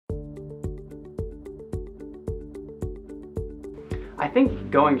I think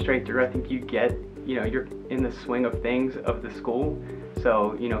going straight through, I think you're in the swing of things of the school.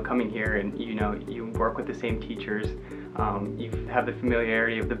 So, coming here and, you work with the same teachers, you have the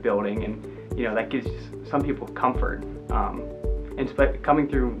familiarity of the building, and, that gives some people comfort. And coming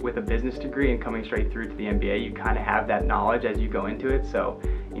through with a business degree and coming straight through to the MBA, you kind of have that knowledge as you go into it. So,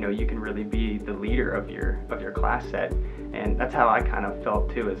 you can really be the leader of your class set. And that's how I kind of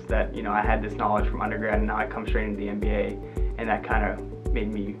felt too, is that, I had this knowledge from undergrad, and now I come straight into the MBA, and that kind of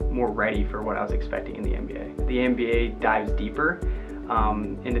made me more ready for what I was expecting in the MBA. The MBA dives deeper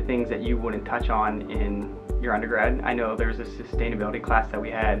into things that you wouldn't touch on in your undergrad. I know there's a sustainability class that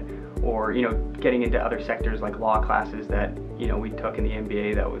we had, or getting into other sectors like law classes that we took in the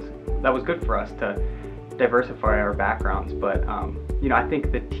MBA that was good for us to diversify our backgrounds. But I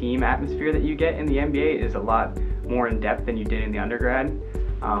think the team atmosphere that you get in the MBA is a lot more in depth than you did in the undergrad.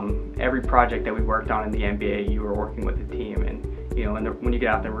 Every project that we worked on in the MBA, you were working with a team, and when you get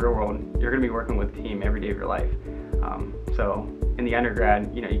out in the real world, you're going to be working with a team every day of your life. So in the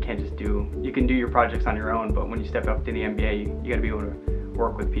undergrad, you can't just you can do your projects on your own, but when you step up to the MBA, you got to be able to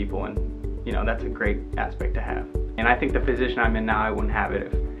work with people, and that's a great aspect to have. And I think the position I'm in now, I wouldn't have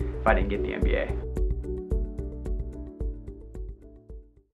it if I didn't get the MBA.